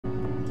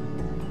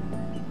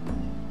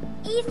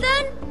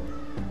Ethan?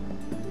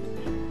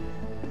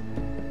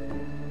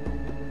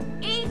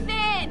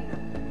 Ethan!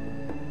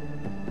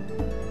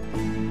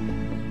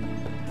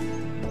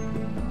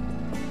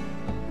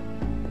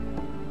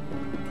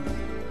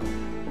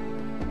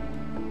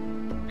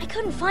 I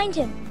couldn't find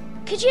him.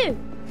 Could you?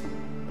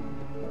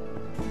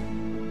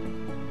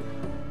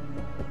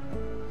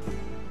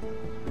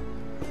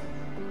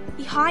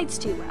 He hides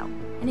too well,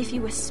 and if he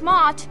were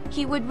smart,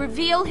 he would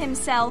reveal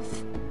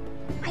himself.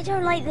 I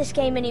don't like this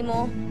game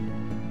anymore.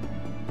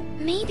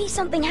 Maybe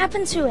something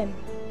happened to him.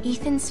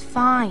 Ethan's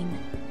fine.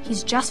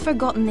 He's just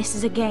forgotten this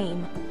is a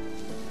game.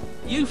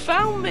 You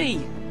found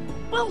me!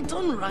 Well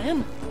done,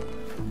 Ryan.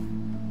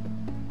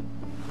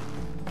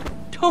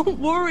 Don't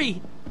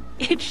worry.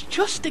 It's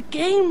just a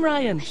game,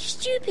 Ryan.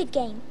 Stupid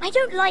game. I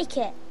don't like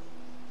it.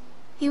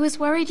 He was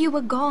worried you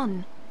were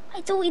gone.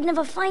 I thought we'd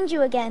never find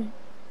you again.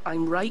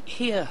 I'm right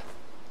here.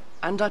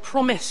 And I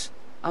promise,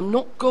 I'm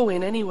not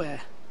going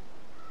anywhere.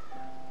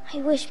 I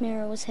wish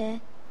Mira was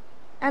here.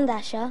 And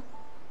Asher.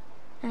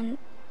 And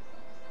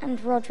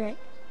Roderick.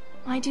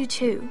 I do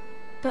too.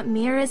 But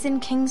Mira's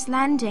in King's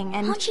Landing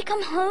and... Can't she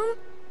come home?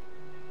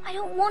 I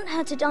don't want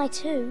her to die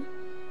too.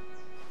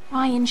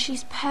 Ryan,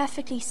 she's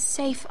perfectly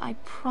safe, I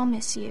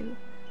promise you.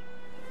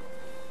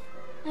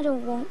 I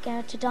don't want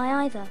Garrett to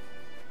die either.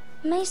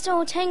 Maester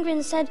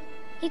Ortengrin said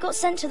he got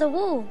sent to the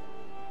wall.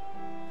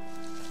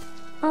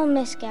 I'll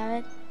miss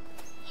Garrett.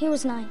 He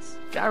was nice.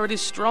 Garrett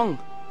is strong.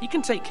 He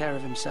can take care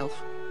of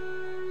himself.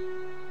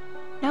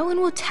 No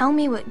one will tell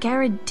me what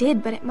Garrett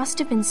did, but it must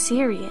have been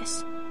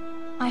serious.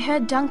 I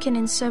heard Duncan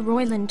and Sir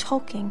Royland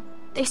talking.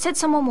 They said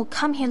someone will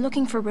come here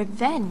looking for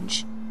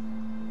revenge.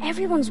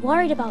 Everyone's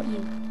worried about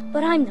you,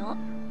 but I'm not.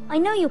 I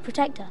know you'll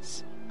protect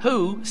us.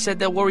 Who said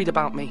they're worried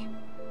about me?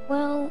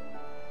 Well,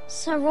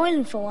 Sir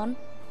Royland for one.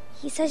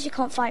 He says you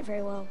can't fight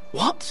very well.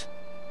 What?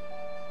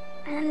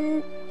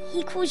 And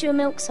he calls you a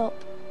milksop.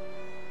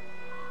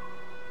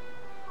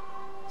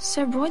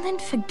 Sir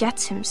Royland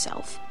forgets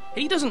himself.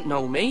 He doesn't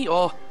know me,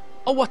 or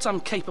what I'm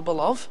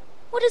capable of.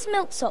 What does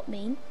milksop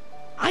mean?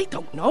 I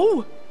don't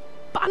know,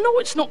 but I know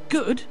it's not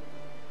good.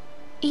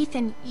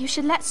 Ethan, you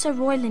should let Sir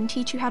Royland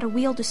teach you how to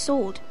wield a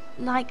sword,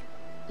 like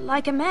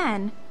a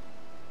man.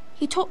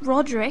 He taught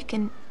Roderick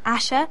and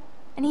Asher,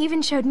 and he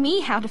even showed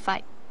me how to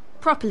fight.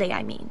 Properly,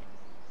 I mean.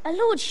 A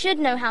lord should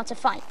know how to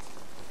fight.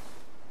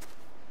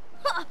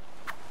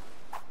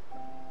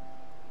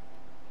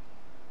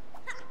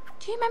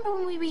 Do you remember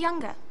when we were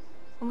younger?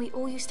 When we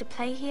all used to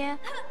play here?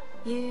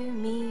 You,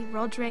 me,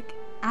 Roderick,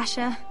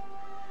 Asher.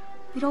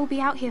 We'd all be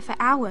out here for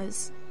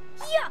hours.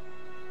 Yeah.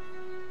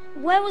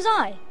 Where was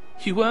I?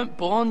 You weren't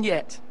born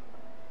yet.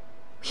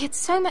 We had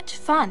so much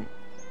fun.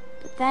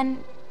 But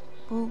then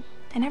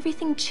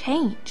everything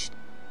changed.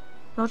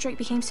 Roderick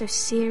became so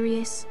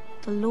serious,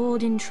 the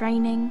Lord in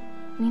training,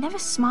 and he never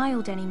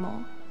smiled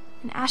anymore.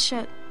 And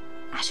Asher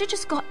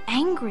just got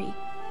angry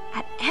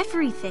at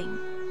everything.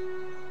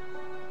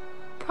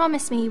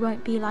 Promise me you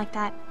won't be like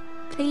that.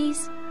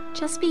 Please,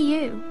 just be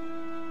you.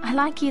 I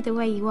like you the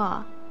way you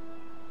are.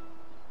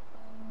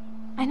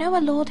 I know a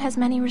lord has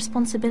many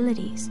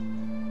responsibilities,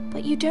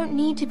 but you don't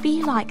need to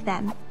be like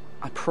them.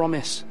 I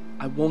promise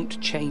I won't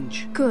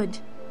change. Good,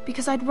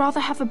 because I'd rather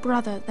have a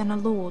brother than a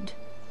lord.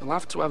 You'll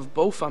have to have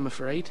both, I'm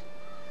afraid.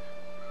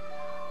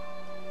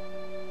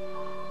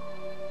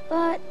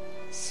 But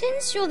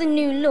since you're the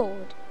new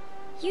lord,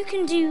 you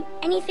can do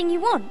anything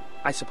you want.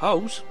 I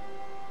suppose.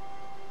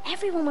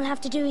 Everyone will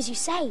have to do as you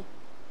say.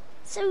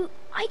 So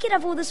I could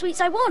have all the sweets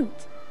I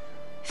want.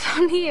 If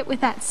only it were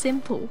that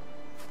simple.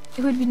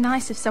 It would be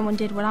nice if someone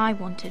did what I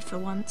wanted for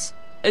once.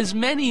 As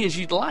many as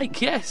you'd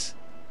like, yes.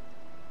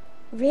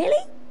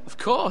 Really? Of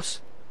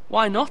course.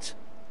 Why not?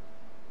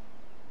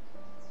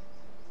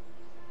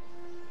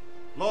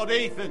 Lord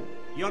Ethan,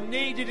 you're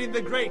needed in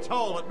the Great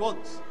Hall at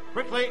once.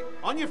 Quickly,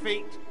 on your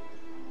feet.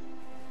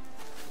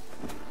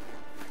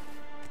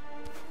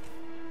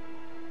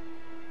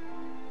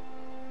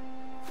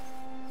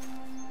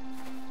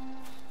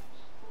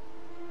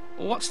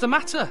 What's the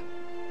matter?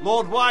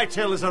 Lord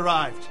Whitehill has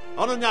arrived,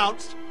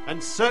 unannounced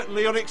and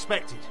certainly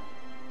unexpected.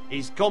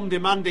 He's come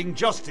demanding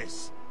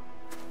justice.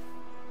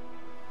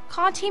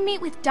 Can't he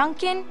meet with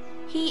Duncan?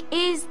 He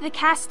is the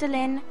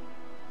Castellan.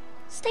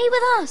 Stay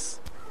with us.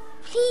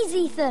 Please,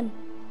 Ethan.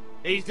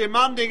 He's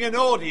demanding an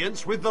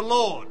audience with the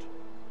Lord.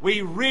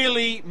 We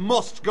really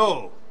must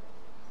go.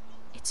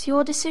 It's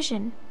your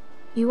decision.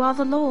 You are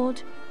the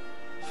Lord.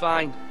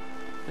 Fine.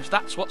 If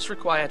that's what's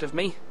required of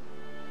me.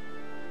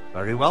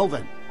 Very well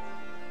then.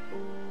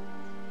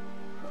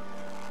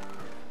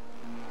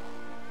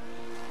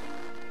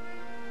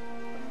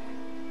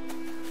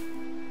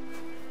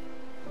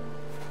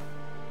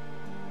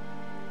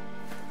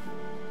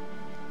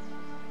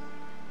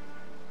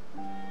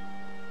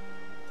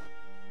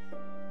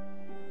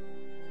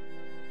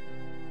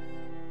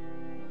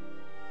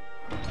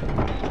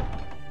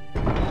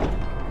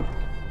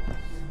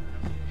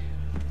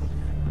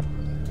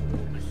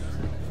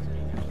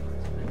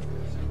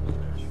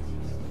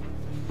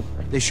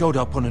 They showed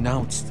up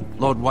unannounced.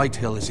 Lord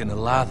Whitehill is in a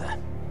lather.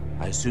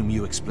 I assume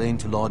you explained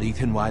to Lord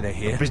Ethan why they're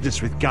here?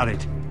 Business with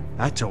Garrett.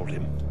 I told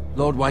him.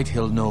 Lord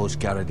Whitehill knows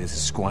Garrett is a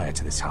squire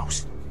to this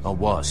house. Or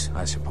was,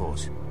 I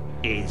suppose.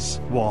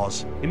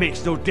 Was. It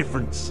makes no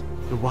difference.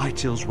 The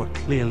Whitehills were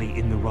clearly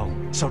in the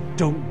wrong, so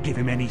don't give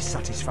him any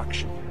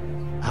satisfaction.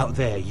 Out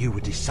there, you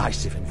were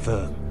decisive and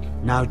firm.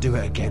 Now do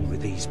it again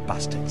with these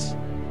bastards.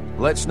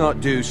 Let's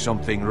not do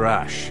something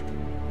rash.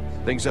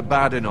 Things are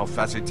bad enough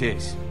as it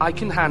is. I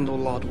can handle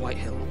Lord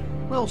Whitehill.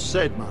 Well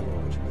said, my lord.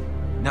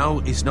 Now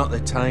is not the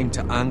time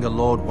to anger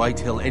Lord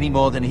Whitehill any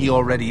more than he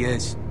already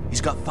is.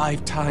 He's got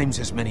 5 times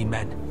as many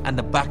men, and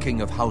the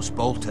backing of House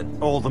Bolton.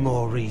 All the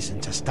more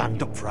reason to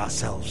stand up for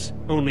ourselves.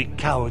 Only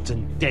cowards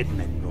and dead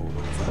men roll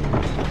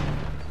over.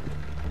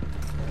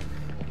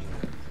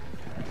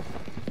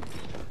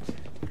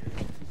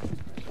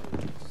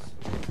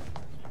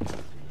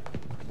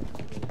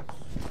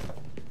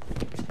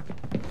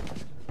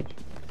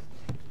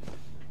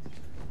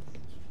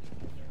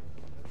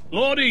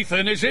 Lord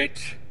Ethan, is it?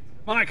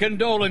 My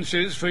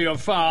condolences for your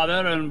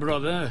father and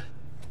brother.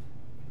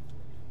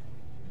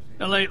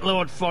 The late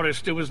Lord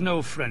Forrester was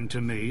no friend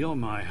to me or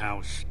my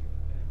house.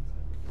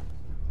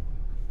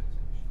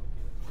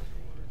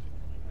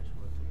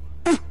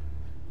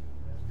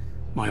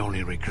 My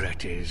only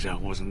regret is I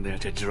wasn't there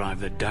to drive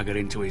the dagger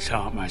into his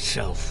heart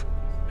myself.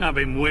 I've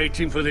been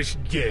waiting for this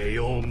day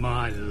all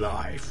my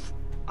life.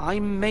 I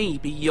may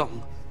be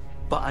young,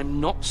 but I'm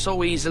not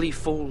so easily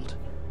fooled.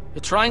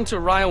 You're trying to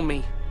rile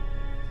me,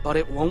 but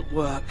it won't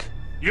work.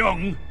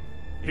 Young?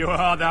 You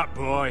are that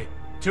boy.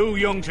 Too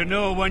young to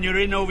know when you're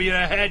in over your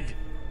head.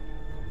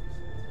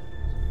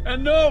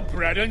 And no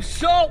bread and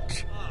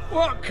salt!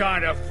 What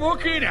kind of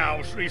fucking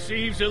house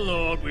receives a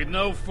lord with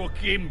no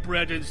fucking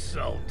bread and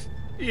salt?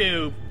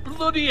 You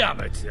bloody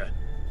amateur.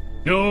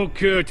 No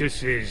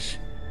courtesies.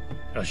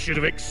 I should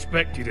have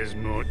expected as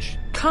much.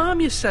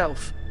 Calm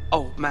yourself,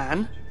 old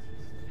man.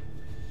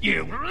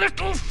 You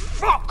little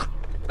fuck!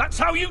 That's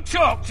how you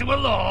talk to a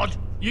lord?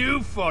 You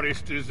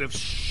Forresters have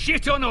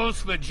shit on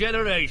us for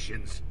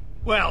generations.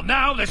 Well,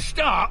 now the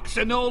Starks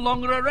are no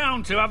longer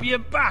around to have your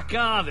back,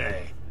 are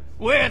they?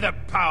 We're the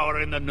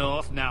power in the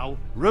north now.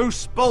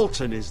 Roose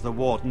Bolton is the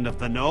Warden of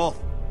the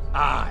North.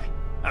 Aye.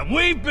 And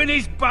we've been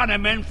his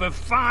bannermen for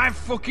 5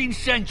 fucking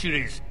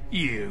centuries,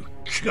 you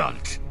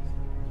cunt.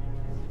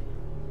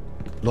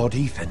 Lord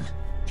Ethan,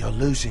 you're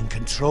losing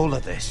control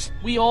of this.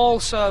 We all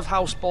serve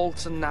House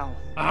Bolton now.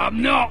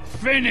 I'm not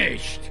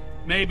finished.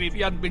 Maybe if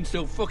you hadn't been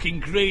so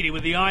fucking greedy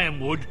with the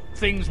ironwood,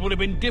 things would have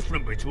been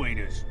different between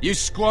us. You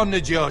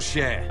squandered your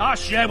share. Our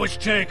share was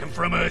taken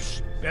from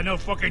us. We had no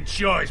fucking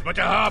choice but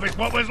to harvest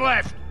what was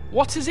left.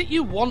 What is it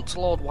you want,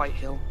 Lord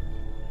Whitehill?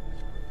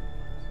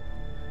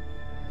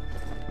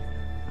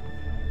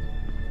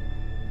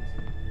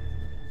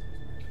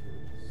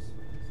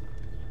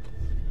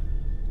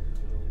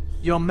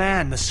 Your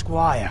man, the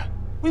squire.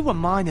 We were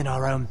minding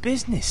our own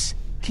business,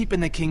 keeping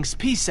the king's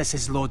peace, as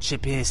his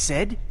lordship here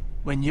said,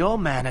 when your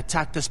man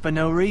attacked us for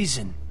no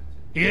reason.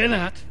 Hear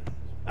that?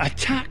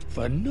 Attacked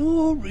for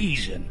no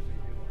reason.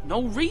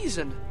 No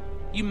reason?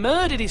 You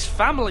murdered his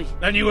family.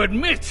 Then you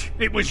admit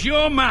it was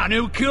your man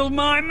who killed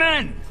my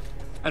men.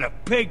 And a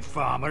pig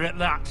farmer at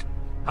that.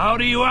 How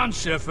do you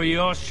answer for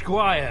your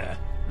squire,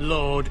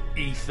 Lord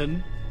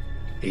Ethan?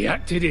 He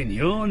acted in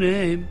your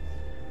name.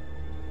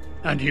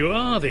 And you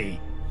are the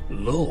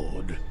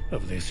lord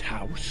of this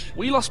house.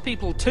 We lost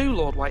people too,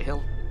 Lord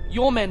Whitehill.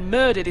 Your men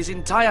murdered his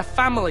entire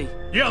family.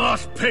 You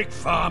lost pig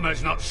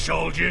farmers, not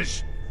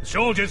soldiers. The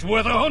soldiers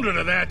worth 100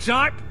 of their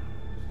type.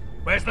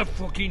 Where's the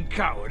fucking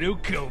coward who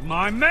killed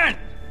my men?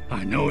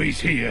 I know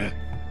he's here.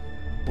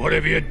 What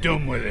have you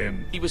done with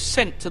him? He was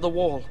sent to the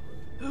wall.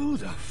 Who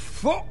the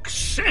fuck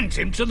sent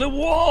him to the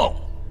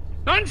wall?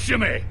 Answer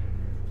me!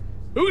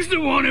 Who's the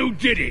one who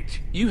did it?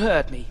 You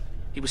heard me.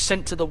 He was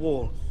sent to the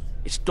wall.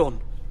 It's done.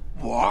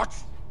 What?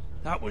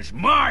 That was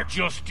my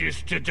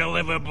justice to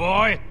deliver,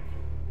 boy.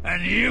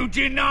 And you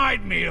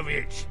denied me of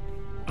it.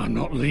 I'm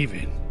not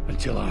leaving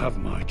until I have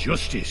my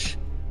justice.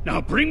 Now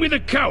bring me the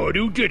coward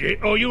who did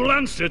it, or you'll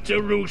answer to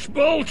Roose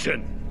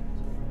Bolton.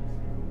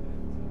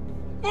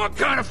 What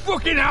kind of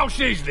fucking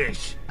house is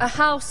this? A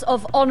house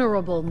of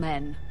honorable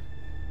men.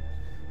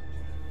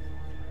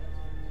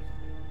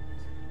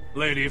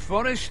 Lady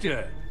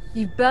Forrester.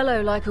 You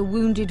bellow like a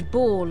wounded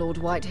boar, Lord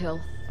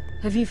Whitehill.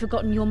 Have you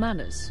forgotten your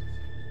manners?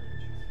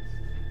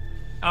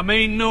 I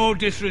mean no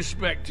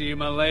disrespect to you,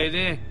 my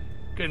lady,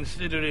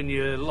 considering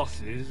your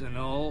losses and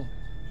all.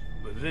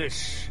 But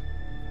this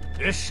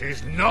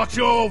is not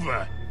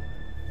over.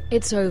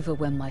 It's over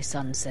when my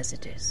son says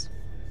it is.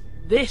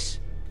 This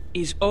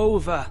is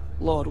over,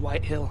 Lord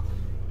Whitehill.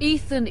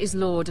 Ethan is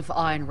Lord of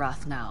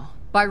Ironrath now.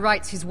 By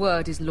rights, his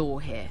word is law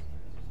here.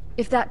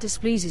 If that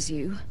displeases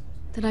you,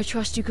 then I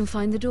trust you can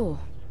find the door.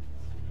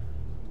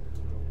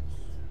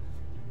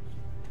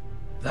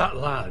 That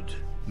lad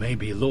may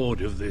be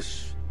lord of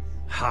this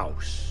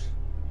house,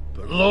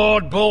 but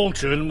Lord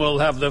Bolton will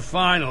have the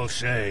final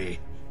say.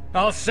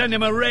 I'll send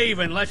him a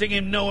raven letting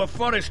him know a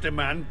Forrester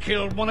man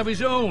killed one of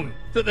his own.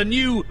 That the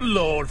new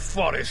Lord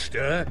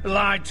Forrester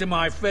lied to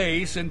my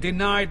face and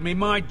denied me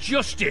my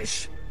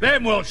justice.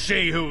 Then we'll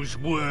see whose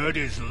word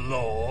is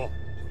law.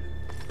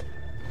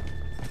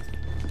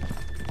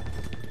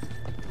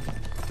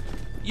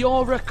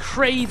 You're a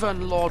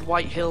craven, Lord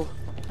Whitehill.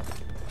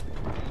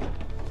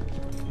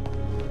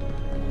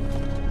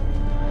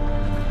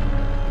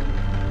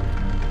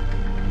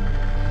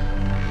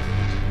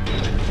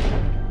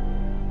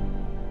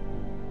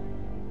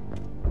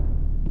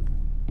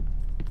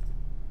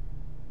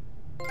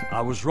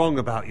 I was wrong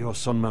about your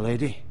son, my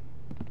lady.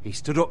 He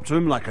stood up to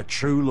him like a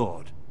true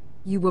lord.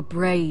 You were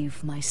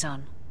brave, my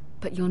son.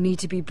 But you'll need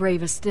to be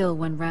braver still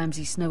when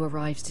Ramsay Snow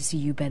arrives to see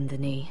you bend the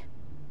knee.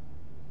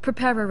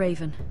 Prepare a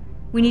raven.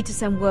 We need to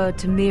send word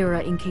to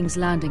Mira in King's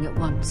Landing at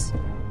once.